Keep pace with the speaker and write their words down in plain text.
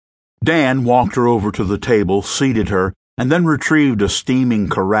Dan walked her over to the table, seated her, and then retrieved a steaming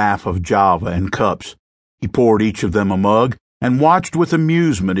carafe of Java and cups. He poured each of them a mug and watched with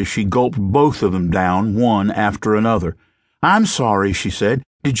amusement as she gulped both of them down, one after another. "I'm sorry," she said.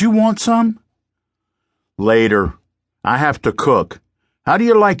 "Did you want some?" "Later. I have to cook. How do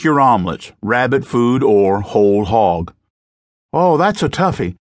you like your omelets, rabbit food or whole hog?" "Oh, that's a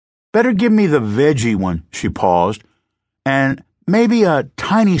toughie. Better give me the veggie one," she paused, "and maybe a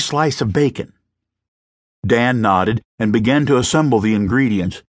tiny slice of bacon." Dan nodded and began to assemble the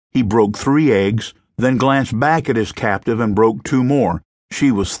ingredients. He broke 3 eggs, then glanced back at his captive and broke 2 more.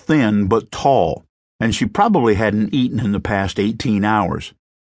 She was thin but tall, and she probably hadn't eaten in the past 18 hours.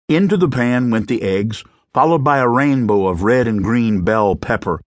 Into the pan went the eggs, followed by a rainbow of red and green bell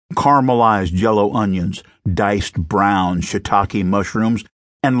pepper, caramelized yellow onions, diced brown shiitake mushrooms,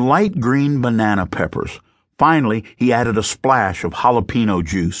 and light green banana peppers. Finally, he added a splash of jalapeno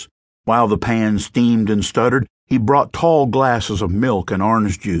juice. While the pan steamed and stuttered, he brought tall glasses of milk and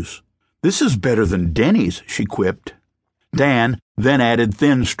orange juice. "This is better than Denny's," she quipped. Dan then added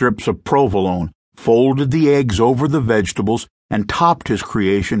thin strips of provolone, folded the eggs over the vegetables, and topped his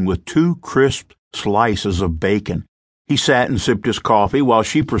creation with 2 crisp slices of bacon. He sat and sipped his coffee while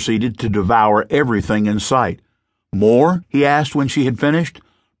she proceeded to devour everything in sight. "More?" he asked when she had finished.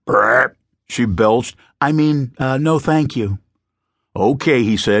 "Brrr," she belched. No thank you." "Okay,"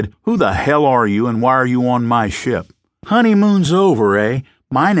 he said. "Who the hell are you and why are you on my ship?" "Honeymoon's over, eh?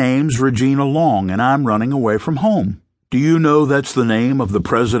 My name's Regina Long, and I'm running away from home." "Do you know that's the name of the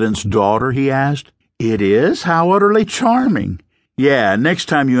president's daughter?" he asked. "It is? How utterly charming." "Yeah, next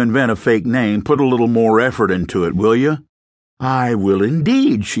time you invent a fake name, put a little more effort into it, will you?" "I will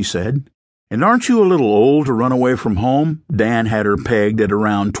indeed," she said. "And aren't you a little old to run away from home?" Dan had her pegged at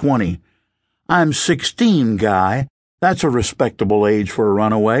around 20. "I'm 16, Guy. That's a respectable age for a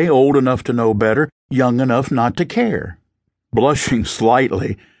runaway, old enough to know better, young enough not to care." Blushing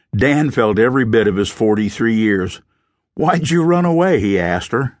slightly, Dan felt every bit of his 43 years. "Why'd you run away?" he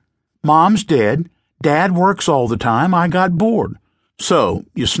asked her. "Mom's dead. Dad works all the time. I got bored." "So,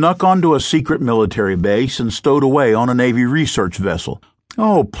 you snuck onto a secret military base and stowed away on a Navy research vessel."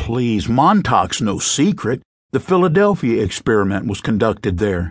 "Oh, please, Montauk's no secret. The Philadelphia experiment was conducted there."